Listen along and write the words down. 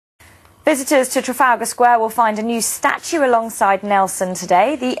Visitors to Trafalgar Square will find a new statue alongside Nelson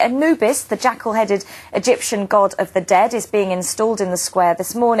today. The Anubis, the jackal-headed Egyptian god of the dead, is being installed in the square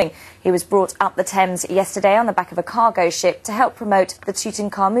this morning. He was brought up the Thames yesterday on the back of a cargo ship to help promote the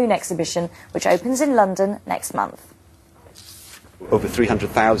Tutankhamun exhibition, which opens in London next month. Over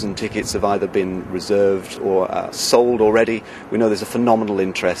 300,000 tickets have either been reserved or sold already. We know there's a phenomenal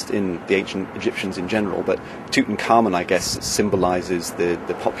interest in the ancient Egyptians in general, but Tutankhamun, I guess, symbolises the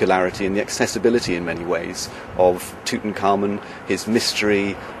popularity and the accessibility in many ways of Tutankhamun, his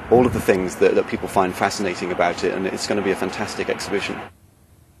mystery, all of the things that people find fascinating about it, and it's going to be a fantastic exhibition.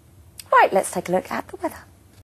 Right, let's take a look at the weather.